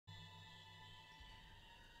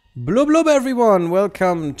Blub blub everyone,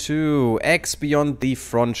 welcome to X Beyond the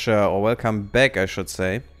Frontier, or welcome back I should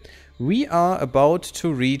say. We are about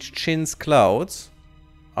to reach Chin's Clouds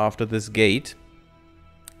after this gate.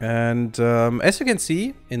 And as you can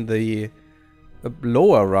see in the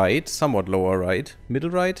lower right, somewhat lower right, middle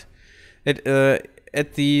right, at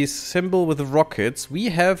the symbol with the rockets, we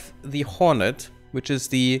have the Hornet, which is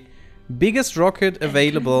the biggest rocket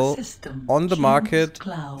available on the market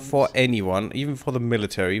for anyone, even for the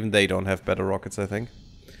military. Even they don't have better rockets, I think.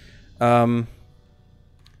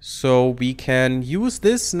 So we can use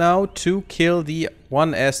this now to kill the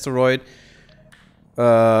one asteroid,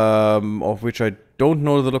 of which I don't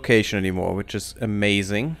know the location anymore, which is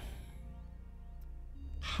amazing.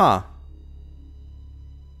 Huh.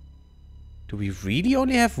 Do we really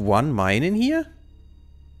only have one mine in here?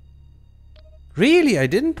 Really? I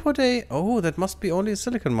didn't put a... Oh, that must be only a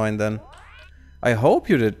silicon mine then. I hope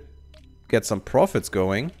you did get some profits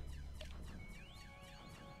going.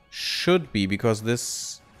 Should be, because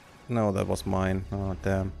this... No, that was mine. Oh,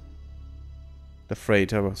 damn. The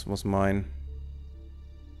freighter was mine.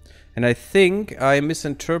 And I think I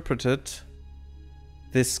misinterpreted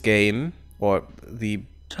this game, or the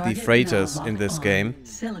freighters in this game.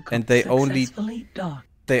 And they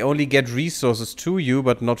only get resources to you,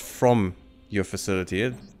 but not from your facility.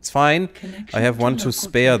 It's fine. I have one to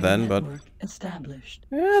spare then, but...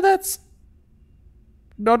 Yeah, that's...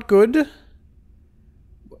 not good.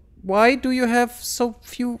 Why do you have so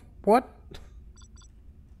few... What?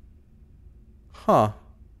 Huh.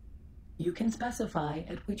 You can specify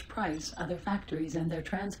at which price other factories and their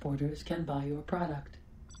transporters can buy your product.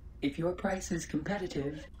 If your price is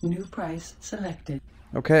competitive, new price selected.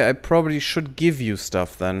 Okay, I probably should give you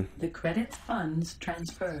stuff then. The credits funds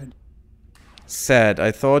transferred. Sad.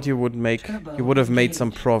 I thought you would have made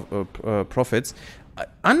some profits.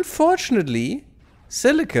 Unfortunately,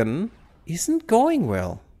 Silicon isn't going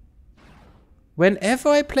well. Whenever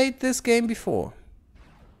I played this game before,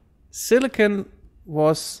 Silicon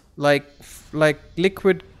was like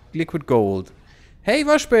liquid gold. Hey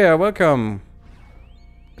Washbear, welcome.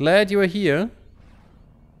 Glad you are here.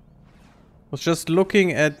 Was just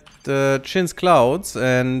looking at Chin's Clouds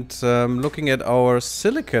and looking at our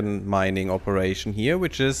silicon mining operation here,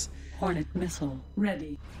 which is... Hornet missile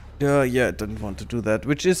ready. Yeah, I didn't want to do that.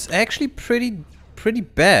 Which is actually pretty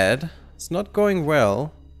bad. It's not going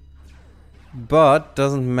well. But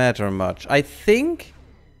doesn't matter much. I think...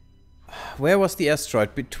 Where was the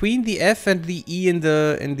asteroid? Between the F and the E in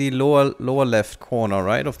the lower left corner,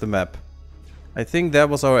 right, of the map. I think that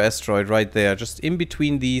was our asteroid right there. Just in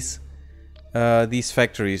between these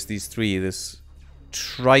factories, these three, this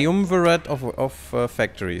triumvirate of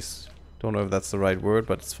factories. Don't know if that's the right word,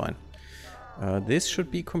 but it's fine. This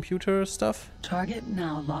should be computer stuff. Target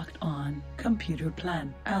now locked on. Computer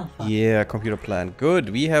plan alpha. Yeah, computer plan. Good.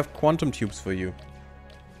 We have quantum tubes for you.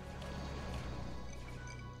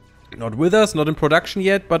 Not with us, not in production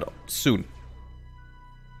yet, but soon.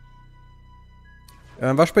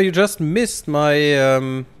 Washpa, you just missed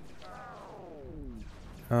my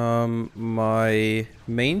my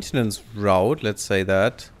maintenance route, let's say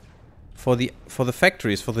that, for the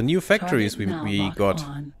factories, for the new factories we got.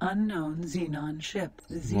 Unknown Xenon ship.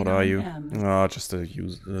 What are you? Oh, just a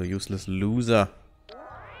useless loser.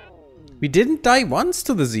 We didn't die once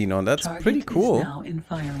to the Xenon. That's pretty cool. Is now in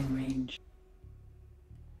firing range.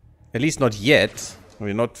 At least not yet.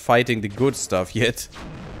 We're not fighting the good stuff yet.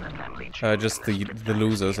 Just the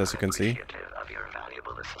losers, as you can see.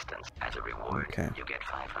 Okay.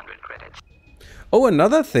 Oh,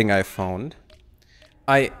 another thing I found.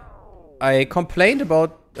 I complained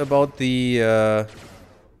about the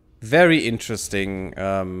very interesting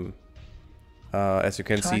as you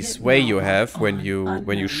can see sway you have when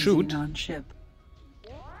you shoot.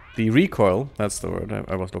 The recoil, that's the word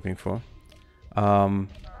I was looking for.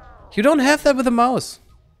 You don't have that with a mouse.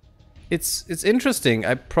 It's interesting.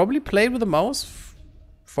 I probably played with a mouse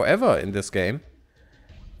forever in this game.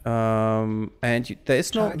 And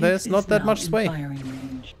there's not that much sway.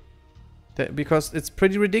 Because it's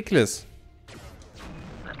pretty ridiculous.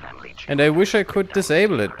 And I wish I could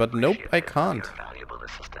disable it, but nope, I can't.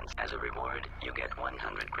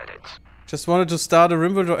 Just wanted to start a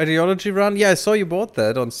Rimworld ideology run. Yeah, I saw you bought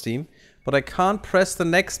that on Steam. But I can't press the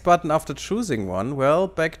next button after choosing one. Well,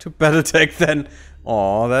 back to Battletech then.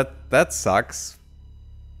 Aw, that sucks.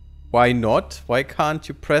 Why not? Why can't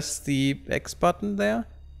you press the X button there?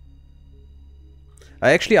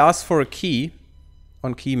 I actually asked for a key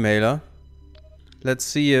on Keymailer. Let's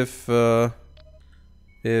see if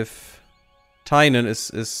Tynan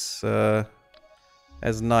is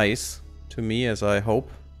as nice to me as I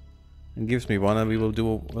hope. and gives me one, and we will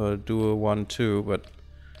do a one too, but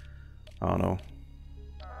I don't know.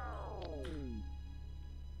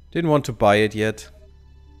 Didn't want to buy it yet.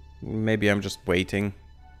 Maybe I'm just waiting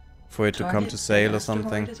for it to come to sale or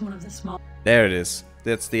something. There it is.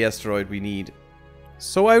 That's the asteroid we need.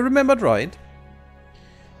 So I remembered right.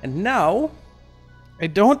 And now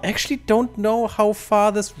I actually don't know how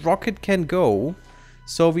far this rocket can go.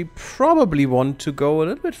 So we probably want to go a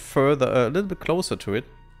little bit further, a little bit closer to it.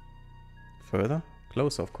 Further?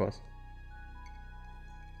 Closer, of course.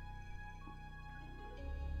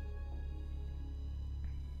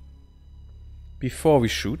 Before we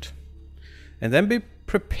shoot. And then be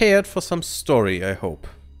prepared for some story, I hope.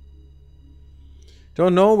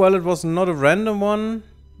 Don't know, well, it was not a random one.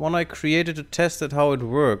 One I created to test it how it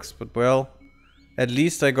works. But, well, at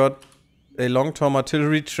least I got a long-term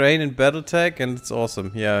artillery train in Battletech, and it's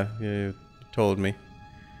awesome. Yeah, you told me.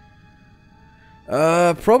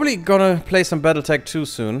 Probably gonna play some Battletech too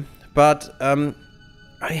soon. But,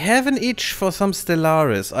 I have an itch for some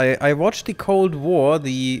Stellaris. I watched the Cold War,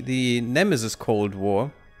 the Nemesis Cold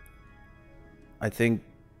War. I think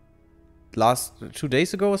last 2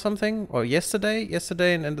 days ago or something, or yesterday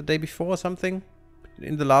and the day before or something,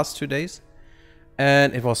 in the last 2 days,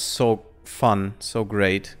 and it was so fun, so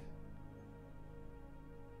great,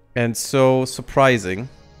 and so surprising,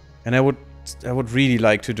 and I would really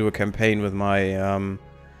like to do a campaign with my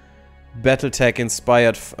BattleTech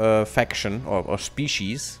inspired faction or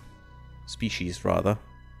species rather.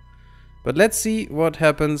 But let's see what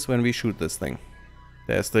happens when we shoot this thing.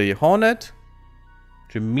 There's the Hornet.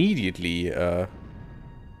 Immediately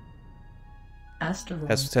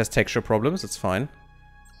has texture problems. It's fine.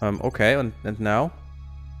 Okay, and now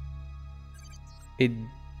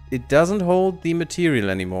it doesn't hold the material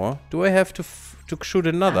anymore. Do I have to shoot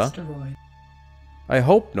another? Asteroid. I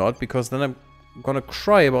hope not, because then I'm gonna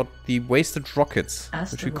cry about the wasted rockets,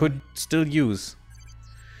 which we could still use.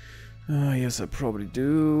 Yes, I probably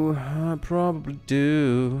do. I probably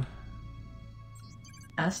do.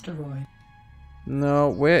 Asteroid. No,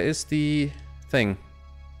 where is the thing?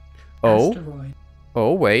 Oh. Asteroid.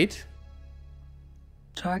 Oh, wait.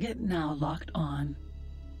 Target now locked on.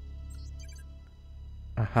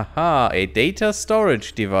 Ahaha, a data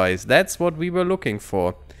storage device. That's what we were looking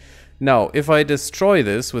for. Now, if I destroy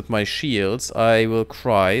this with my shields, I will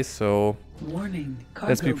cry, so Warning.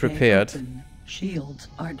 Let's be prepared. Shields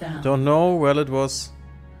are down. Don't know. Well, it was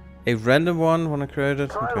a random one when I created.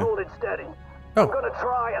 Try and hold it steady. Oh. I'm gonna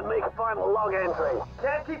try and make a final log entry.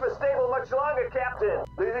 Can't keep it stable much longer, Captain.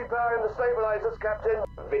 Losing power in the stabilizers, Captain.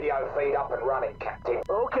 Video feed up and running, Captain.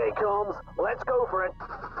 Okay, Combs, let's go for it.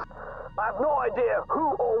 I've no idea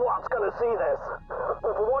who or what's gonna see this.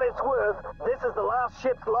 But for what it's worth, this is the last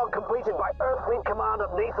ship's log completed by Earth Fleet Commander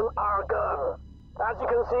Nathan R. Gunne. As you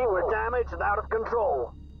can see, we're damaged and out of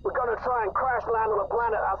control. We're gonna try and crash land on a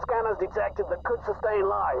planet our scanners detected that could sustain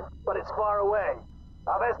life, but it's far away.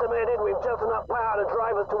 I've estimated we've just enough power to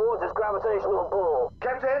drive us towards its gravitational pull.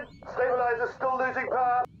 Captain, stabilizers still losing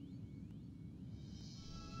power.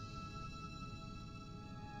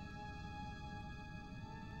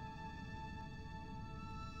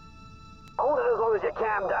 Hold it as long as you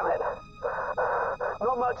can, damn it.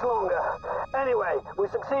 Not much longer. Anyway, we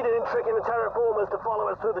succeeded in tricking the terraformers to follow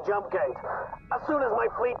us through the jump gate. As soon as my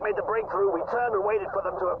fleet made the breakthrough, we turned and waited for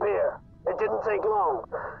them to appear. It didn't take long.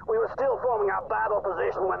 We were still forming our battle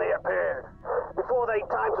position when they appeared. Before they had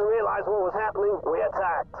time to realize what was happening, we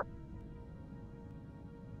attacked.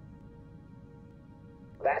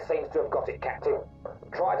 That seems to have got it, Captain.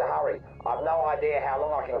 Try to hurry. I've no idea how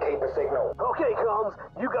long I can keep a signal. Okay, Combs,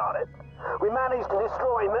 you got it. We managed to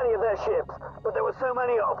destroy many of their ships, but there were so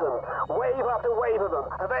many of them, wave after wave of them.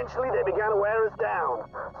 Eventually, they began to wear us down.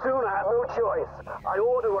 Soon, I had no choice. I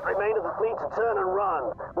ordered what remained of the fleet to turn and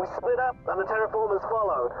run. We split up, and the terraformers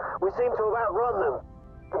followed. We seem to have outrun them.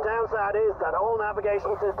 The downside is that all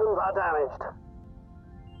navigation systems are damaged.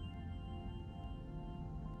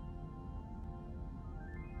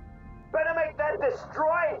 Better make that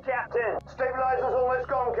destroy, Captain! Stabilizer's almost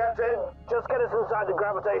gone, Captain. Just get us inside the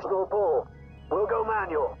gravitational pull. We'll go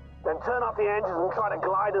manual, then turn off the engines and try to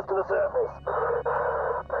glide us to the surface.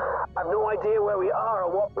 I've no idea where we are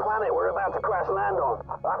or what planet we're about to crash land on.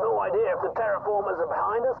 I've no idea if the terraformers are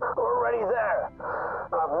behind us or already there.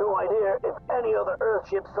 I've no idea if any other Earth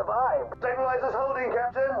ships survived. Stabilizer's holding,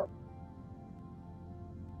 Captain.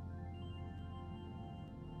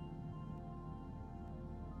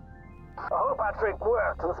 I hope our trick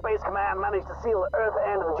worked and Space Command managed to seal the Earth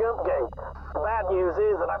end of the jump gate. The bad news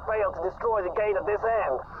is that I failed to destroy the gate at this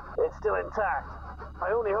end. It's still intact.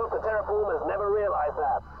 I only hope the terraformers never realize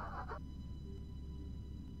that.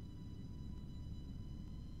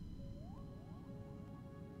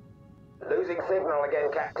 losing signal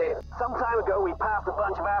again, Captain. Some time ago, we passed a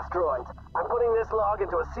bunch of asteroids. I'm putting this log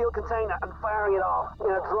into a sealed container and firing it off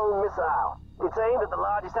in a drone missile. It's aimed at the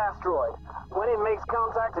largest asteroid. When it makes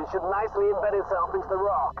contact, it should nicely embed itself into the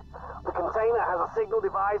rock. The container has a signal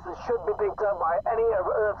device that should be picked up by any of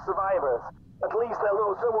Earth's survivors. At least they'll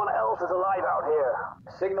know someone else is alive out here.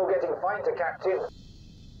 Signal getting fainter, Captain.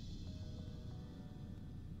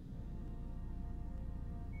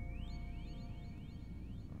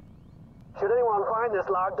 Should anyone find this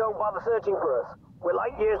log, don't bother searching for us. We're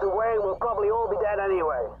light years away and we'll probably all be dead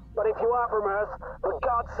anyway. But if you are from Earth, for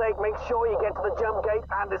God's sake, make sure you get to the jump gate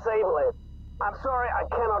and disable it. I'm sorry I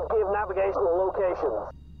cannot give navigational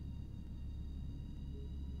locations.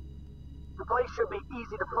 The place should be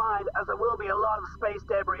easy to find, as there will be a lot of space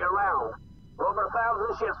debris around. Over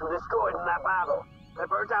 1,000 ships were destroyed in that battle. Their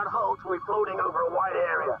burnt out hulks will be floating over a wide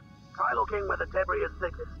area. Try looking where the debris is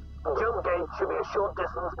thickest. The jump gate should be a short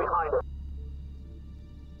distance behind it.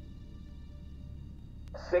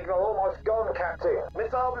 Signal almost gone, Captain.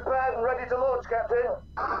 Missile prepared and ready to launch, Captain.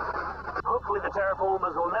 Hopefully the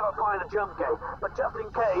terraformers will never find the jump gate, but just in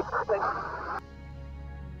case, they...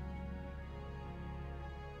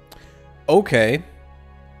 Okay.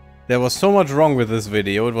 There was so much wrong with this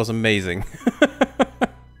video, it was amazing.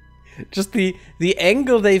 Just the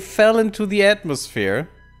angle they fell into the atmosphere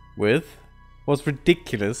with was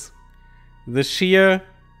ridiculous. The sheer...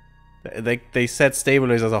 They said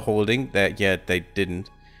stabilizers are holding. Yeah, they didn't.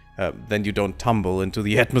 Then you don't tumble into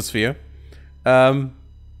the atmosphere.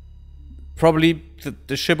 Probably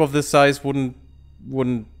the ship of this size wouldn't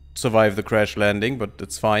survive the crash landing, but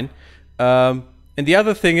it's fine. And the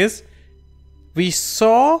other thing is, we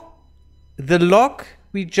saw the log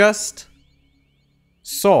we just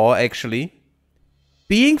saw, actually,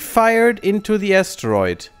 being fired into the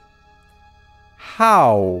asteroid.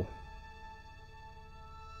 How?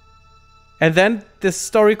 And then the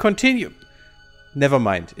story continued. Never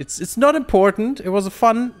mind. It's not important. It was a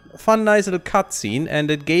fun, nice little cutscene, and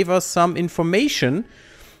it gave us some information.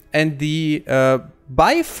 And the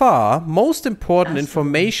by far most important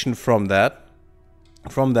information from that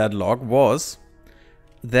log was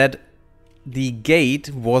that the gate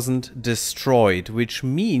wasn't destroyed, which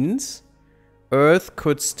means Earth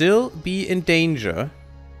could still be in danger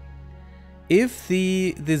if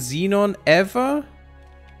the Xenon ever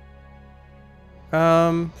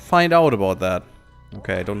find out about that.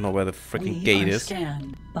 Okay, I don't know where the freaking gate is.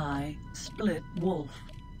 Scanned by Split Wolf.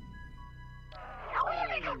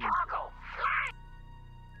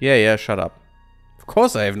 Yeah, shut up. Of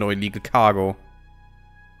course I have no illegal cargo.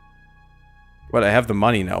 Well, I have the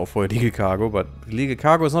money now for illegal cargo, but illegal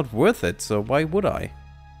cargo is not worth it, so why would I?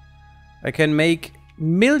 I can make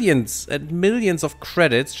millions and millions of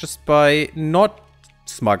credits just by not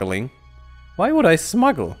smuggling. Why would I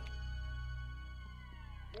smuggle?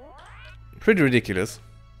 Pretty ridiculous.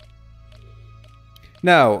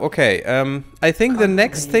 Now, okay, I think the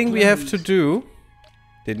next thing we have to do...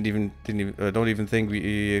 don't even think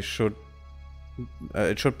we should...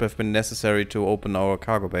 it should have been necessary to open our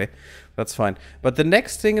cargo bay. That's fine. But the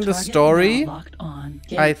next thing in the story,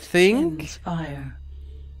 I think...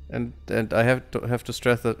 And I have to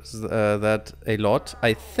stress that a lot,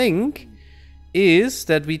 I think, is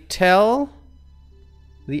that we tell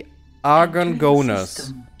the Argon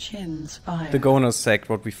Goners, the Goners sect,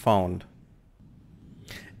 what we found.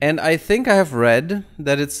 And I think I have read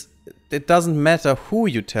that it doesn't matter who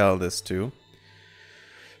you tell this to.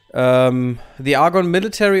 The Argon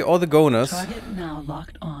military or the Goners. Target now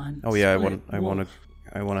locked on. Oh yeah,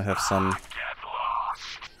 I wanna have some.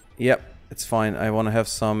 Yep, it's fine. I wanna have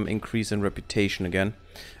some increase in reputation again.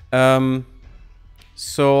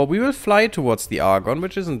 So we will fly towards the Argon,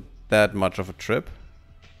 which isn't that much of a trip.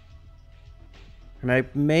 And I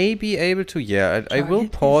may be able to, yeah, I will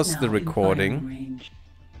pause the recording.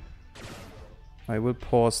 I will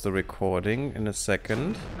pause the recording in a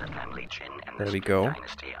second. There we go.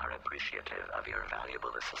 Dynasty are appreciative of your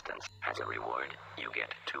valuable assistance. As a reward, you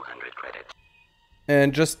get 200 credits.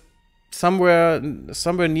 And just somewhere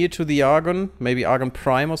near to the Argon, maybe Argon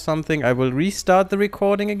Prime or something, I will restart the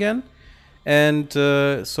recording again. And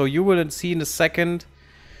so you will see in a second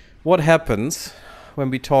what happens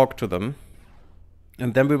when we talk to them.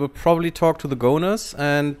 And then we will probably talk to the Goners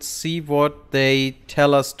and see what they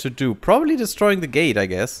tell us to do. Probably destroying the gate, I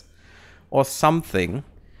guess. Or something.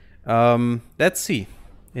 Let's see.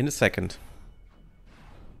 In a second.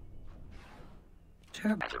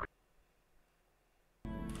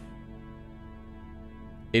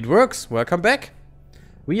 It works. Welcome back.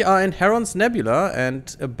 We are in Heron's Nebula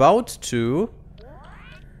and about to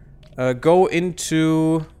go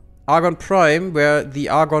into Argon Prime, where the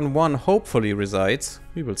Argon 1 hopefully resides.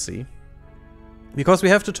 We will see. Because we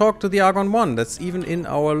have to talk to the Argon 1. That's even in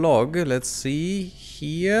our log. Let's see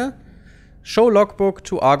here. Show logbook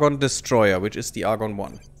to Argon Destroyer, which is the Argon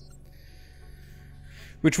 1.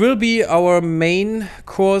 Which will be our main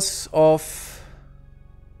course of...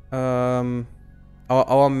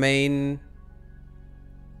 our main...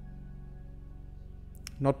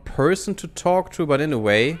 Not person to talk to, but in a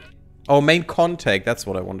way... Our main contact, that's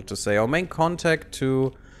what I wanted to say. Our main contact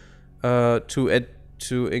to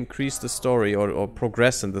increase the story or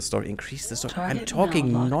progress in the story. Increase the story. I'm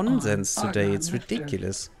talking nonsense today. It's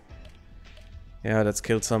ridiculous. Yeah, let's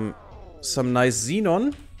kill some nice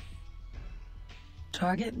Xenon.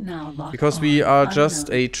 Target now locked because we are just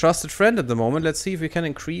a trusted friend at the moment. Let's see if we can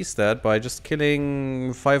increase that by just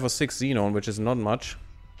killing 5 or 6 Xenon, which is not much.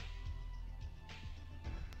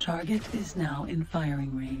 Target is now in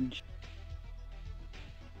firing range.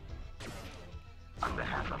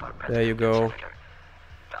 There you go.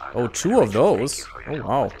 Oh, 2 of those. Oh,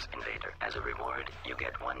 wow.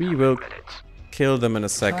 We will kill them in a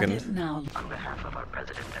second.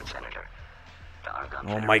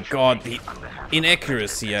 Oh my god, the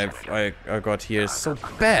inaccuracy I got here is so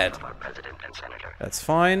bad. That's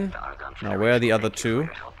fine. Now where are the other 2?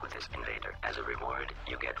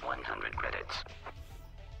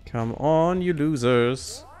 Come on, you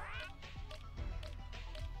losers.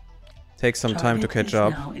 Take some time to catch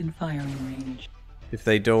up. If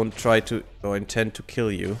they don't try to or intend to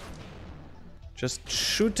kill you. Just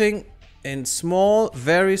shooting in small,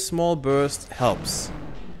 very small bursts helps.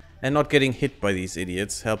 And not getting hit by these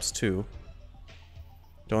idiots helps too.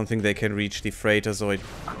 Don't think they can reach the freighter, so I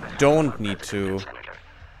don't need to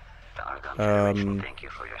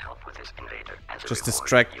just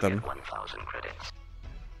distract them.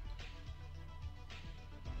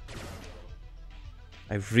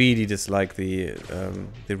 I really dislike the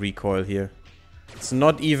recoil here. It's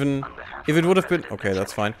not even... If it would have been... Okay,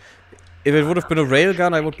 that's fine. If it would have been a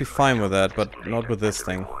railgun, I would be fine with that, but not with this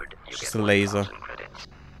thing. It's just a laser.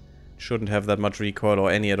 Shouldn't have that much recoil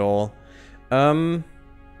or any at all.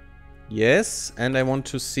 Yes, and I want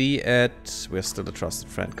to see at... We're still a trusted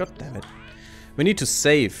friend. God damn it. We need to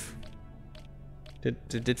save.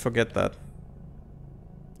 Did forget that.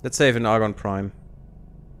 Let's save in Argon Prime.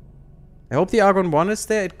 I hope the Argon 1 is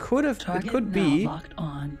there. It could have. It could be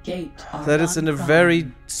that it's in a very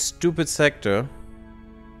stupid sector.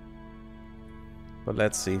 But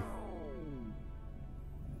let's see.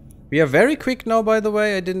 We are very quick now, by the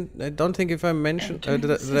way. I don't think if I mentioned. Did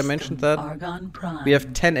I mention that? We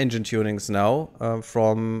have 10 engine tunings now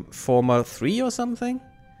from former 3 or something.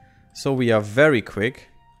 So we are very quick.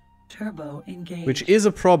 Turbo engaged. Which is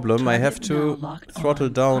a problem. I have to throttle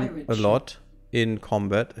down a lot in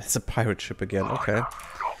combat. It's a pirate ship again. Okay.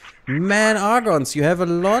 Man, Argons, you have a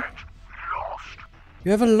lot.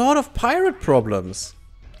 You have a lot of pirate problems.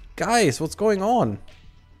 Guys, what's going on?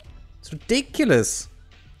 It's ridiculous.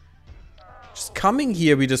 Just coming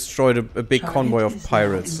here, we destroyed a big convoy of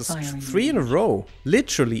pirates. Just 3 in a row.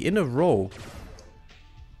 Literally in a row.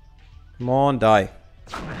 Come on, die.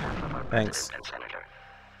 Thanks.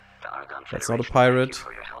 That's not a pirate.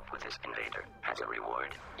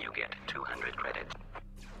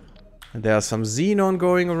 And there are some Xenon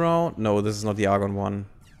going around. No, this is not the Argon 1.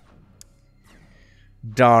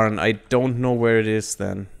 Darn, I don't know where it is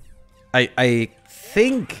then. I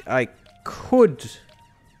think I could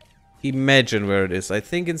imagine where it is. I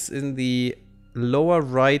think it's in the lower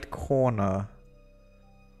right corner.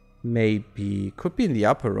 Maybe. Could be in the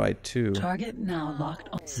upper right too. Target now locked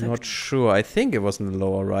on. Not sure. I think it was in the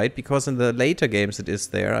lower right, because in the later games it is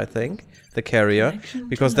there, I think. The carrier.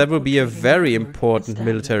 Because that will be a very important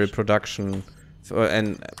military production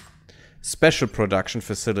and special production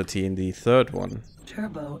facility in the third one.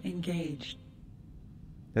 Turbo engaged.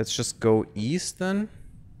 Let's just go east then.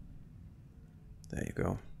 There you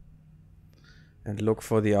go. And look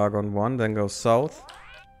for the Argon 1, then go south.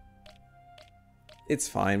 It's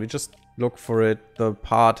fine, we just look for it. The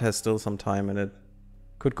part has still some time in it.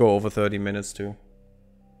 Could go over 30 minutes too.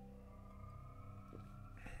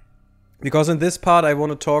 Because in this part I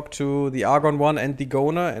want to talk to the Argon 1 and the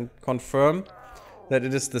Gunne and confirm that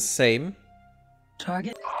it is the same.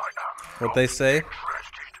 Target. What they say.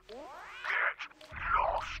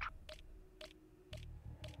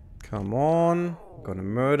 Come on. I'm gonna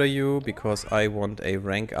murder you because I want a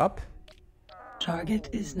rank up. Target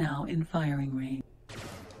is now in firing range.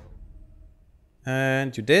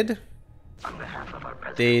 And you did? On behalf of our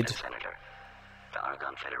president Did. and senator, the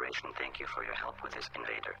Argon Federation thank you for your help with this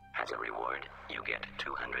invader. As a reward, you get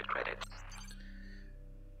 200 credits.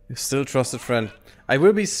 You're still trusted friend. I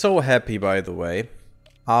will be so happy, by the way,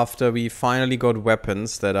 after we finally got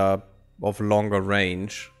weapons that are of longer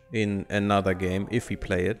range in another game, if we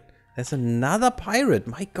play it. There's another pirate,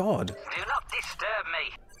 my god. Do not disturb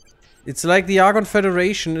me. It's like the Argon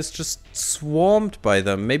Federation is just swarmed by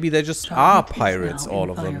them. Maybe they just are pirates,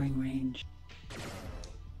 all of them. Range.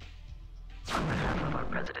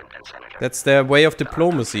 That's their way of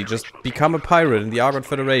diplomacy. Just become a pirate in the Argon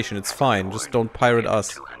Federation. It's fine. Just don't pirate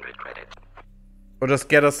us. Or just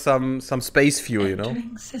get us some space fuel, you know?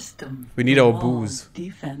 System. We need our booze.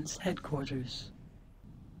 Defense headquarters.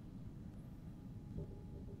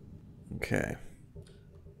 Okay.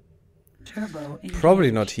 Turbo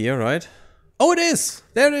Probably not here, right? Oh, it is!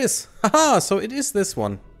 There it is! Haha! So it is this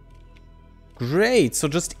one. Great! So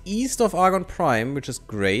just east of Argon Prime, which is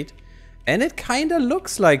great. And it kinda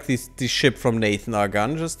looks like the ship from Nathan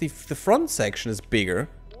Argan, just the front section is bigger.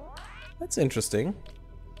 That's interesting.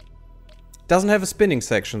 Doesn't have a spinning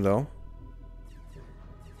section though.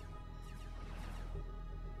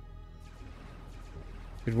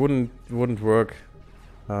 It wouldn't work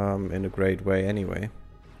in a great way anyway.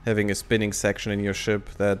 Having a spinning section in your ship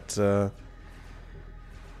that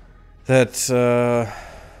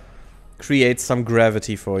creates some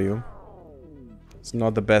gravity for you. It's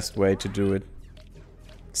not the best way to do it.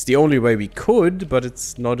 It's the only way we could, but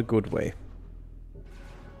it's not a good way.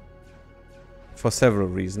 For several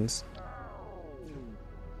reasons.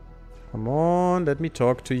 Come on, let me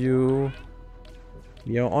talk to you.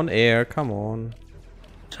 You're on air, come on.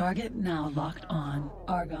 Target now locked on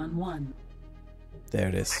Argon 1. There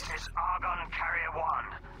it is. This is Argon Carrier 1.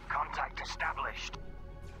 Contact established.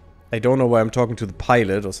 I don't know why I'm talking to the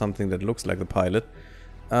pilot or something that looks like the pilot.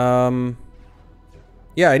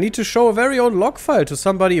 Yeah, I need to show a very old log file to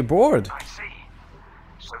somebody aboard. I see.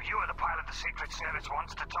 So you are the pilot the Secret Service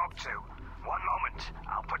wants to talk to. One moment.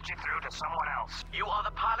 I'll put you through to someone else. You are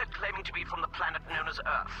the pilot claiming to be from the planet known as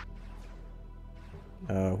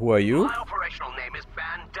Earth. Who are you? My operational name is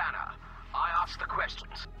Bandana. I ask the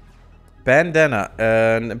questions. Bandana,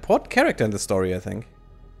 an important character in the story, I think.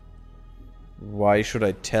 Why should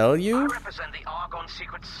I tell I you? represent the Argon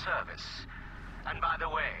Secret Service. And by the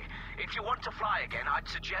way, if you want to fly again, I'd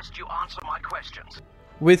suggest you answer my questions.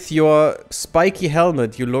 With your spiky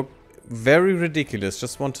helmet, you look very ridiculous.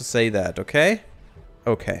 Just want to say that, okay?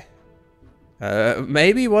 Okay.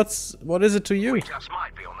 Maybe what is it to you? We just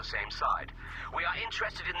might be on the same side. We are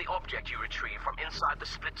interested in the object you retrieved from inside the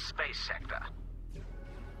split space sector.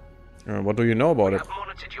 What do you know about We it? have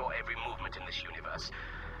monitored your every movement in this universe.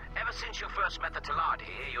 Ever since you first met the Talard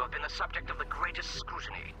here, you have been the subject of the greatest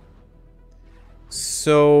scrutiny.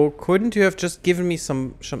 So, couldn't you have just given me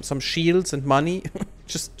some shields and money?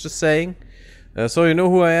 just saying. So you know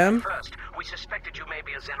who I am? First, we suspected you may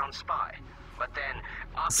be a Xenon spy. But then,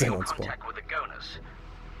 after your contact with the Goners,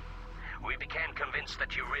 we became convinced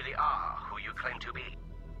that you really are who you claim to be.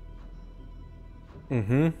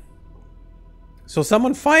 Mm-hmm. So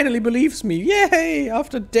someone finally believes me. Yay!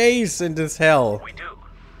 After days in this hell. We do.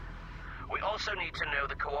 We also need to know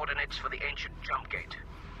the coordinates for the ancient jump gate,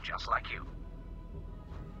 just like you.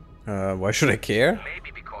 Why should I care?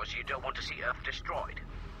 Maybe because you don't want to see Earth destroyed.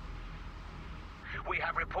 We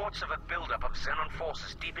have reports of a buildup of Xenon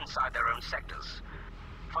forces deep inside their own sectors.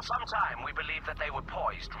 For some time, we believed that they were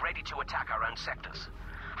poised, ready to attack our own sectors.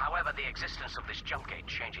 However, the existence of this jump gate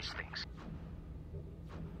changes things.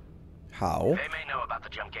 How? They may know about the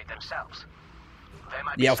jump gate themselves. They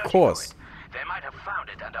might Yeah, of course. They might have found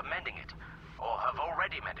it and are mending it, or have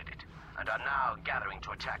already mended it, and are now gathering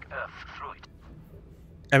to attack Earth through it.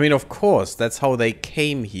 I mean, of course, that's how they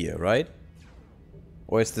came here, right?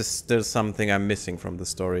 Or is this still something I'm missing from the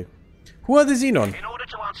story? Who are the Xenon? In order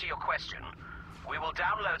to answer your question, we will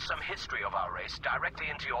download some history of our race directly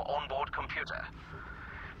into your onboard computer.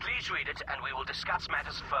 Please read it, and we will discuss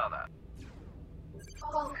matters further.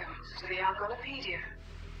 Welcome to the Argonopedia.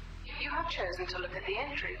 You have chosen to look at the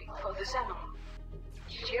entry for the Xenon.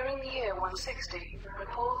 During the year 160,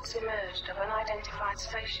 reports emerged of unidentified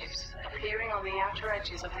spaceships appearing on the outer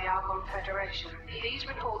edges of the Argon Federation. These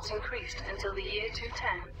reports increased until the year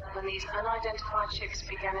 210, when these unidentified ships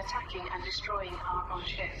began attacking and destroying Argon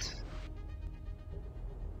ships.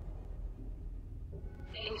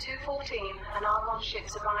 In 214, an Argon ship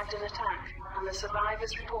survived an attack, and the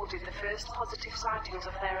survivors reported the first positive sightings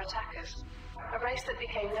of their attackers, a race that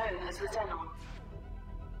became known as the Xenon.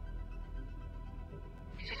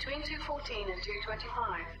 Between 214 and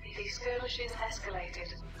 225, these skirmishes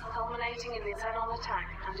escalated, culminating in the Xenon attack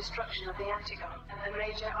and destruction of the Antigon, a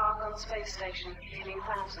major Argon space station, killing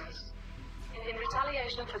thousands. In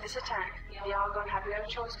retaliation for this attack, the Argon had no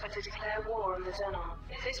choice but to declare war on the Xenon.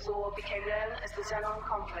 This war became known as the Xenon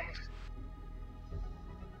Conflict.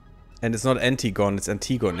 And it's not Antigon, it's The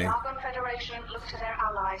Antigone. Argon Federation looked to their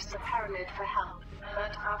allies, the Paranid, for help.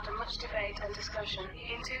 But after much debate and discussion,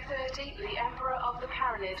 in 230, the Emperor of the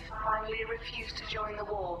Paranid finally refused to join the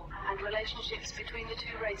war, and relationships between the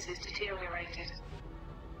two races deteriorated.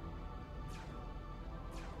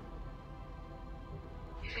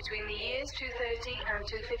 Between the years 230 and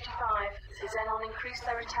 255, the Xenon increased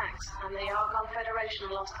their attacks, and the Argon Federation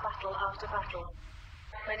lost battle after battle.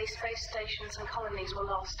 Many space stations and colonies were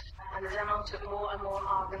lost, and the Xenon took more and more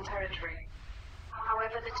Argon territory.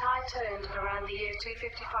 However, the tide turned around the year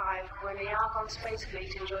 255, when the Argon space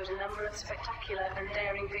fleet enjoyed a number of spectacular and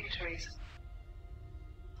daring victories.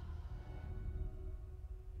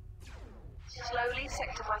 Slowly,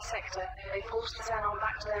 sector by sector, they forced the Xenon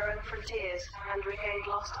back to their own frontiers and regained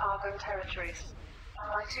lost Argon territories.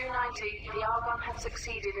 By 290, the Argon had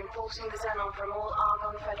succeeded in forcing the Xenon from all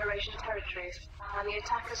Argon Federation territories, and the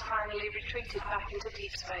attackers finally retreated back into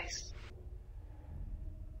deep space.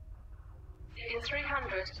 In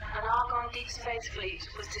 300, an Argon deep space fleet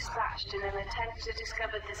was dispatched in an attempt to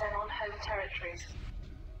discover the Xenon home territories.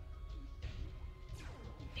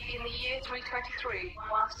 In the year 323,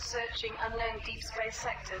 whilst searching unknown deep space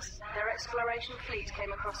sectors, their exploration fleet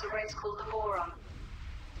came across a race called the Boron.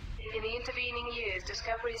 In the intervening years,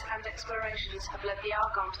 discoveries and explorations have led the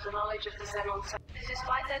Argon to the knowledge of the Xenon sector.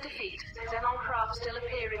 Despite their defeat, Xenon craft still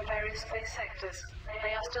appear in various space sectors.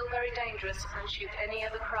 They are still very dangerous and shoot any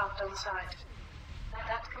other craft on sight.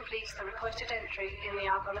 That completes the requested entry in the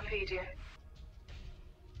Argonopedia.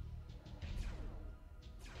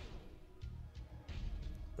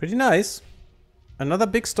 Pretty nice. Another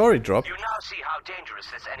big story drop. You now see how dangerous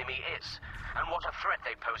this enemy is, and what a threat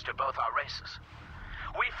they pose to both our races.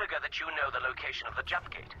 We figure that you know the location of the jump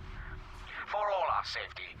gate. For all our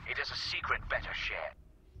safety, it is a secret better share.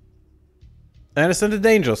 I understand the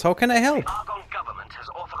dangers. How can I help? The Argon government has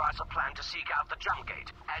authorized a plan to seek out the jump gate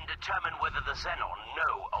and determine whether the Xenon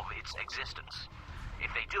know of its existence. If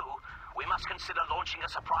they do, we must consider launching a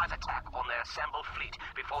surprise attack on their assembled fleet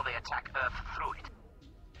before they attack Earth through it.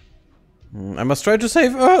 I must try to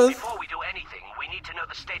save Earth. Before we do anything, we need to know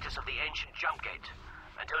the status of the ancient jump gate,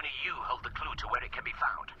 and only you hold the clue to where it can be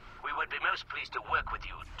found. We would be most pleased to work with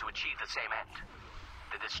you to achieve the same end,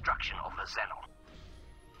 the destruction of the Xenon.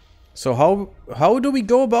 So how do we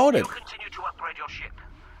go about it? You continue to upgrade your ship.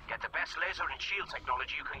 Get the best laser and shield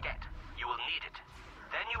technology you can get. You will need it.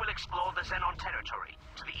 Then you will explore the Xenon territory,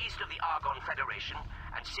 to the east of the Argon Federation,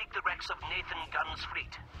 and seek the wrecks of Nathan Gunne's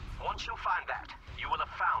fleet. Once you find that, you will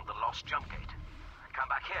have found the lost jump gate. Come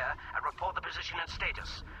back here and report the position and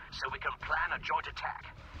status, so we can plan a joint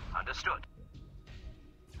attack. Understood?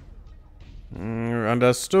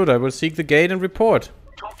 Understood. I will seek the gate and report.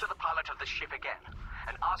 Talk to the pilot of the ship again,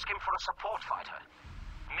 and ask him for a support fighter.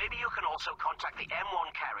 Maybe you can also contact the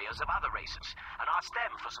M1 carriers of other races, and ask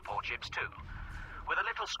them for support ships too. With a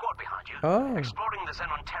little squad behind you, exploring the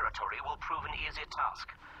Xenon territory will prove an easier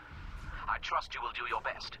task. I trust you will do your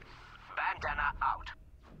best. Bandana out.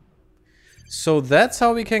 So that's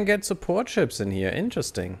how we can get support ships in here.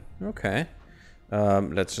 Interesting. Okay.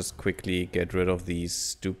 Let's just quickly get rid of these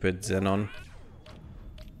stupid Xenon.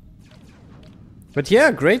 But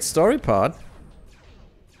yeah, great story part.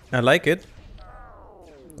 I like it.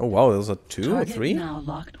 Oh wow, those are 2 or 3? Now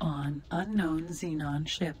locked on unknown Xenon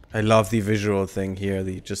ship. I love the visual thing here,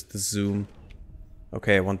 just the zoom.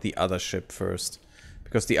 Okay, I want the other ship first.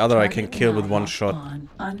 Because the other I can kill with one shot. On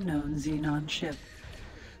unknown Xenon ship.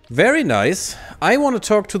 Very nice. I want to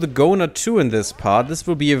talk to the Gunne too in this part. This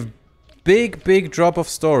will be a big drop of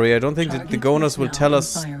story. I don't think that the Gunnes will tell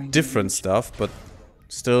us different stuff, but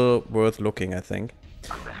still worth looking, I think.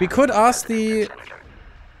 We could ask the...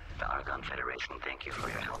 The Argon Federation thank you for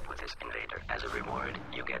your help with this invader. As a reward,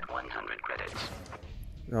 you get 100 credits.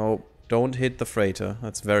 No, don't hit the freighter.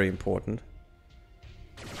 That's very important.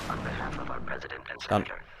 On behalf of our president and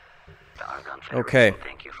senator, the Argon Federation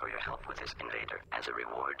thank you for your help with this invader. As a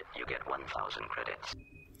reward, you get 1,000 credits.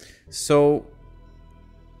 So,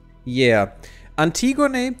 yeah.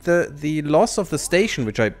 Antigone, the loss of the station,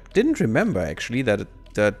 which I didn't remember actually, that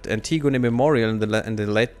Antigone Memorial in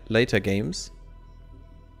the later games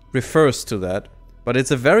refers to that. But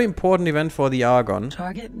it's a very important event for the Argon.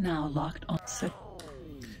 Target now locked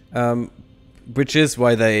on. Which is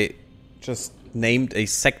why they just named a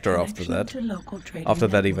sector after that. After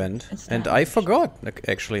that event. And I forgot,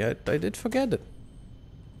 actually. I did forget it.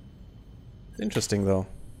 Interesting though.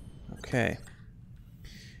 Okay.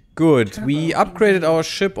 Good. We upgraded our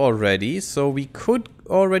ship already, so we could...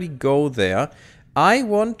 already go there. I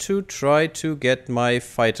want to try to get my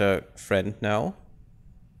fighter friend now.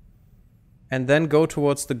 And then go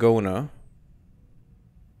towards the Gunne.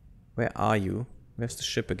 Where are you? Where's the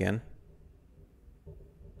ship again?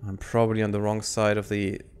 I'm probably on the wrong side of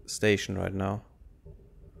the station right now.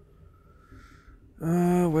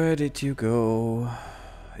 Where did you go?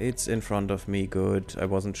 It's in front of me, good. I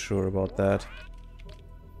wasn't sure about that.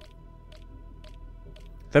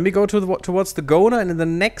 Then we go to towards the Gunne, and in the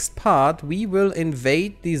next part we will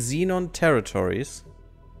invade the Xenon territories.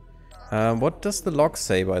 What does the log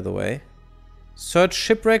say, by the way? Search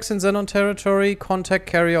shipwrecks in Xenon territory, contact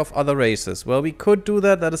carrier of other races. Well, we could do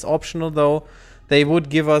that, that is optional though. They would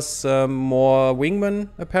give us more wingmen,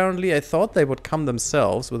 apparently. I thought they would come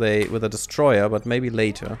themselves with a destroyer, but maybe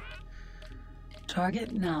later.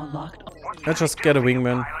 Target now locked on. Let's just get a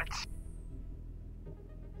wingman.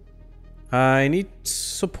 I need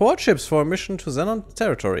support ships for a mission to Xenon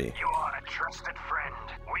territory. You are a trusted friend.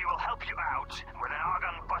 We will help you out with an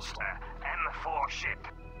Argon Buster M4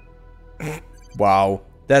 ship. Wow,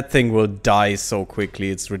 that thing will die so quickly,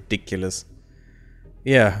 it's ridiculous.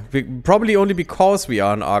 Yeah, probably only because we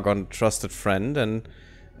are an Argon trusted friend, and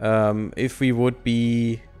if we would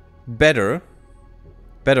be better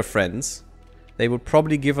friends, they would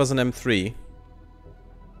probably give us an M3.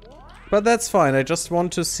 But that's fine, I just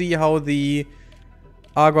want to see how the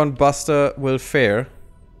Argon Buster will fare.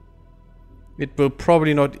 It will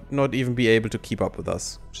probably not even be able to keep up with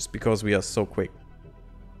us, just because we are so quick.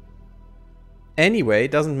 Anyway,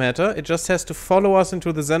 doesn't matter, it just has to follow us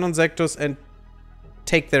into the Xenon sectors and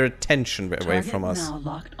take their attention away from us. Now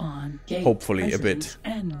locked on. Gate hopefully a bit.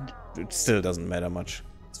 End. It still doesn't matter much.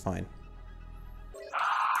 It's fine.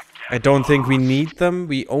 I don't think we need them.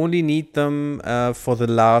 We only need them for the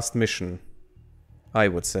last mission, I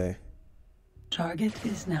would say. Target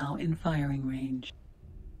is now in firing range.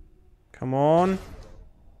 Come on.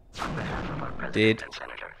 On behalf of our President and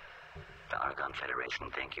Senator, the Argon Federation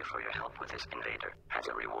thank you for your help with this invader. As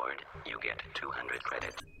a reward, you get 200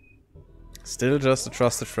 credits. Still just a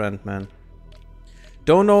trusted friend, man.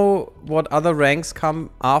 Don't know what other ranks come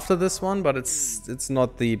after this one, but it's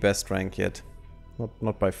not the best rank yet.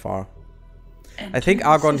 Not by far. I think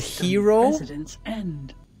Argon Hero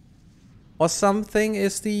or something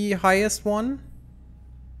is the highest one.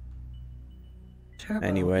 Turbo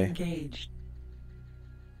anyway. Engaged.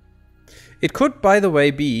 It could, by the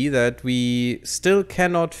way, be that we still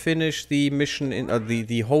cannot finish the mission in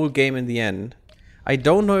the whole game in the end. I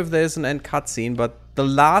don't know if there's an end cutscene, but the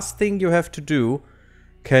last thing you have to do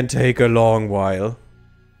can take a long while.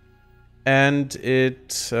 And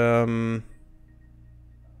it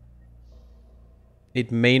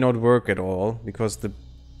may not work at all, because the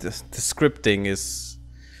scripting is...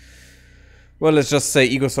 Well, let's just say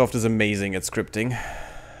Egosoft is amazing at scripting.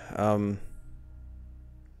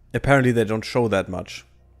 Apparently they don't show that much.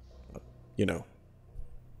 But, you know.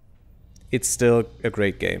 It's still a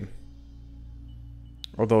great game.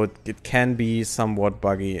 Although it can be somewhat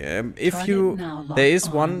buggy. If you... There is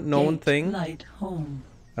one known thing.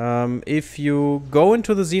 If you go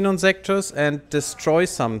into the Xenon sectors and destroy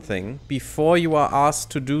something, before you are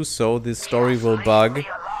asked to do so, this story will bug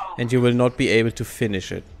and you will not be able to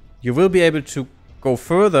finish it. You will be able to go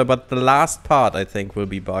further, but the last part, I think, will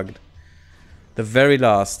be bugged. The very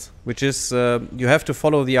last, which is you have to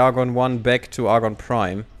follow the Argon 1 back to Argon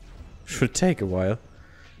Prime. Should take a while.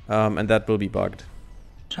 And that will be bugged.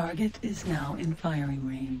 Target is now in firing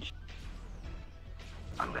range.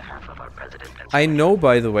 On behalf of our President and I know,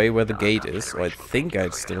 by the way, where the gate is, or I think I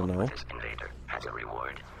still know. As a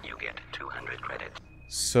reward, you get 200 credits.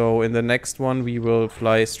 So in the next one we will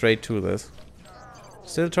fly straight to this.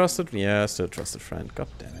 Still trusted? Yeah, still trusted friend. God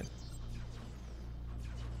damn it.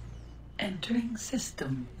 Entering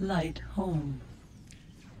system light home.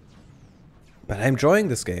 But I'm enjoying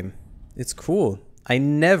this game. It's cool. I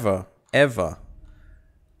never, ever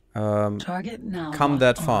Target now come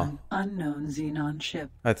that far. Unknown Xenon ship.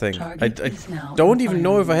 I think. I don't even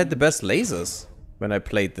know if I had the best lasers when I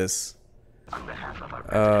played this. On behalf of our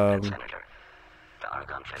President and Senator, the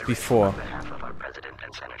Argon Federation. Before. On behalf of our President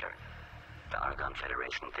and Senator, the Argon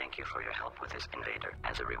Federation thank you for your help with this invader.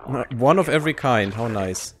 As a reward. One of every kind. How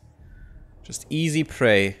nice. Just easy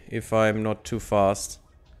prey if I'm not too fast.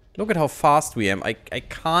 Look at how fast we am. I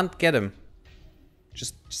can't get him.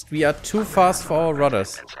 Just we are too fast for our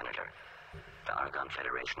rudders. The Argon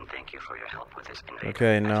Federation thank you for your help with this invader.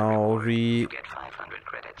 Okay, now you get 500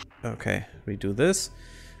 credits. Okay, redo this.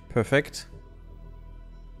 Perfect.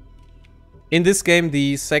 In this game,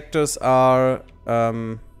 the sectors are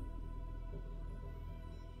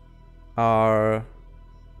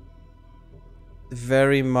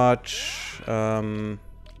very much on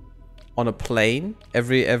a plane.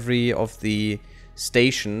 Every of the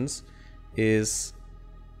stations is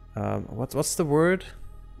what's the word?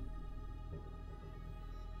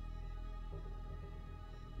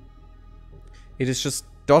 It is just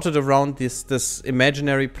dotted around this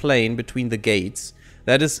imaginary plane between the gates.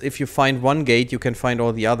 That is, if you find one gate, you can find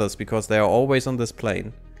all the others because they are always on this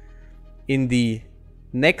plane. In the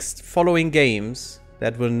next following games,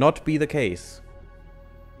 that will not be the case.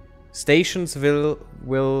 Stations will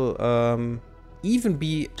even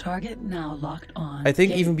be target now locked on. I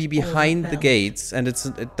think even be behind the gates, and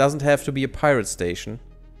it doesn't have to be a pirate station.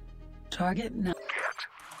 Target now.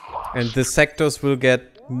 And the sectors will get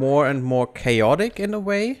more and more chaotic in a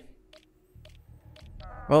way.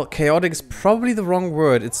 Well, chaotic is probably the wrong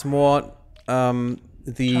word. It's more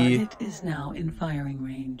target is now in firing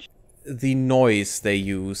range. The noise they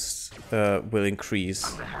use will increase.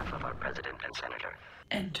 On behalf of our president and senator.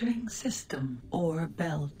 Entering system or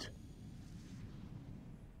belt.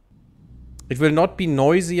 It will not be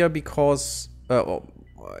noisier because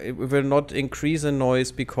it will not increase in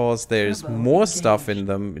noise because there's more stuff in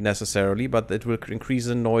them necessarily, but it will increase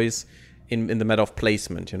in noise in the matter of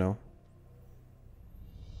placement, you know.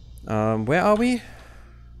 Where are we?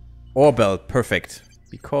 Ore belt, perfect.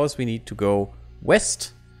 Because we need to go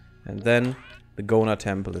west, and then the Gunne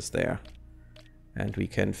temple is there. And we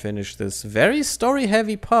can finish this very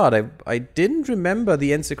story-heavy part. I didn't remember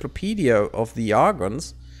the encyclopedia of the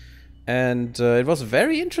Argons, and it was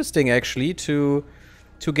very interesting actually to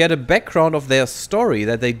get a background of their story,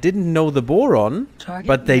 that they didn't know the boron,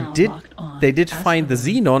 but they did find the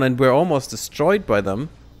xenon and were almost destroyed by them.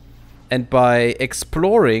 And by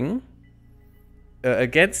exploring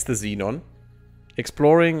against the xenon,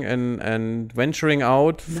 exploring and venturing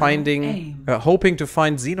out, finding, hoping to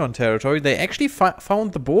find xenon territory, they actually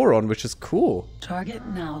found the boron, which is cool. Target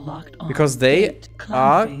now locked on. Because they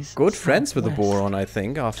are good friends with the boron, I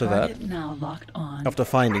think, after that. Now locked on. After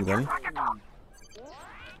finding them.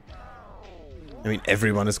 I mean,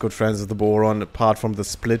 everyone is good friends with the boron, apart from the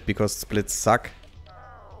split, because splits suck.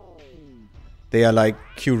 They are like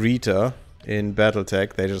Curita in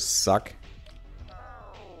Battletech, they just suck.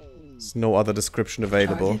 There's no other description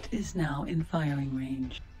available. Target is now in firing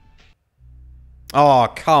range. Oh,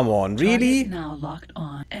 come on, really? Target now locked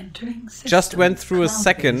on. Entering system. Just went through a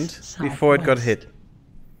second before it got hit.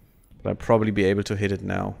 But I'll probably be able to hit it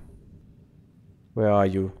now. Where are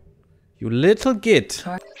you? You little git.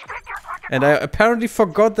 And I apparently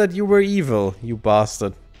forgot that you were evil, you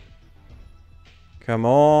bastard. Come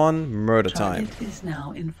on, murder time. Target is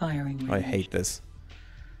now in firing range. I hate this.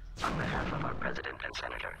 On behalf of our president and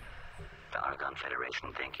senator, the Argon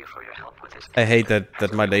Federation, thank you for your help with this. I hate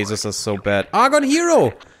that my lasers are so bad. Argon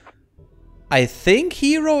Hero! I think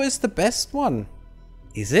Hero is the best one.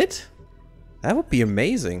 Is it? That would be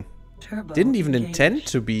amazing. Turbo Didn't even engaged. intend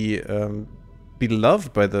to be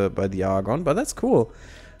beloved by the Argon, but that's cool.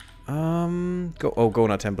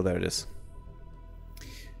 Gunne temple, there it is.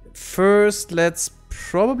 First, let's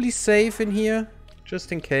probably save in here,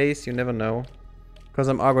 just in case, you never know. Because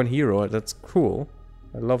I'm Argon Hero, that's cool.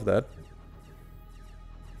 I love that.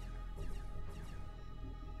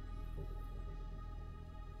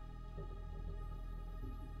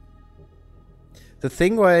 The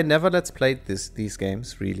thing why I never Let's Played these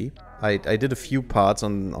games, really. I did a few parts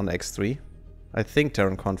on X3. I think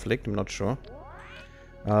Terran Conflict, I'm not sure.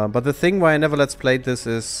 But the thing why I never Let's Played this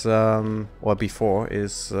is, or before,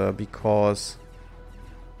 is because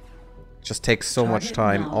it just takes so much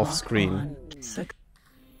time off screen.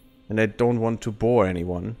 And I don't want to bore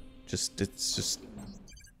anyone. It's just,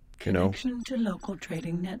 you know. To local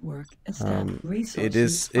trading network. It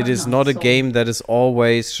is not a game that is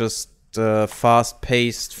always just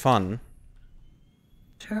fast-paced fun.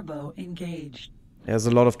 Turbo engaged. There's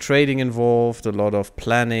a lot of trading involved, a lot of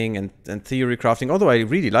planning and theory crafting. Although I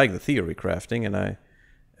really like the theory crafting, and I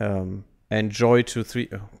enjoy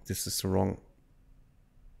oh, this is the wrong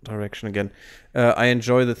direction again. I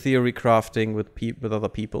enjoy the theory crafting with other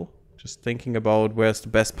people. Just thinking about where's the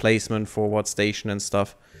best placement for what station and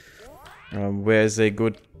stuff. Where's a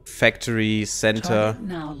good factory center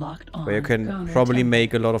where you can probably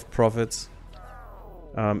make a lot of profits.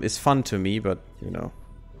 It's fun to me, but you know.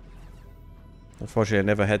 Unfortunately, I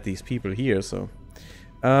never had these people here, so...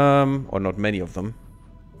 or not many of them.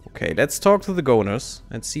 Okay, let's talk to the Gunners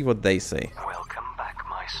and see what they say. Welcome back,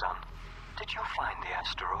 my son. Did you find the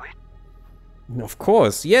asteroid? Of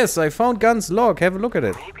course, yes, I found Gunne's log. Have a look at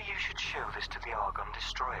it. Maybe you should show this to the Argon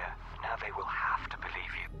Destroyer. Now they will have to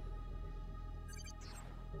believe you.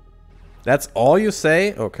 That's all you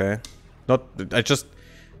say? Okay. I just...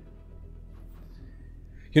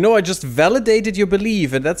 You know, I just validated your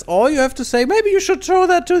belief, and that's all you have to say. Maybe you should show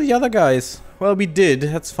that to the other guys. Well, we did.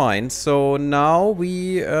 That's fine. So now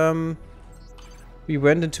we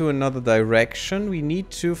went into another direction. We need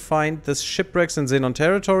to find the shipwrecks in Xenon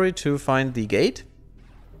territory to find the gate.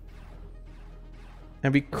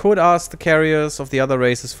 And we could ask the carriers of the other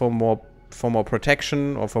races for more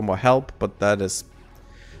protection or for more help, but that is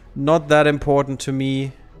not that important to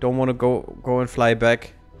me. Don't want to go and fly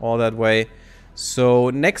back all that way. So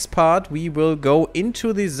next part we will go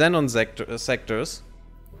into the Xenon sectors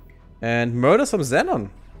and murder some Xenon.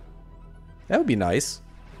 That would be nice.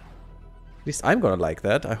 At least I'm gonna like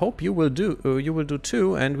that. I hope you will do. You will do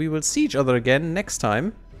too, and we will see each other again next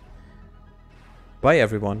time. Bye,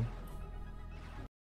 everyone.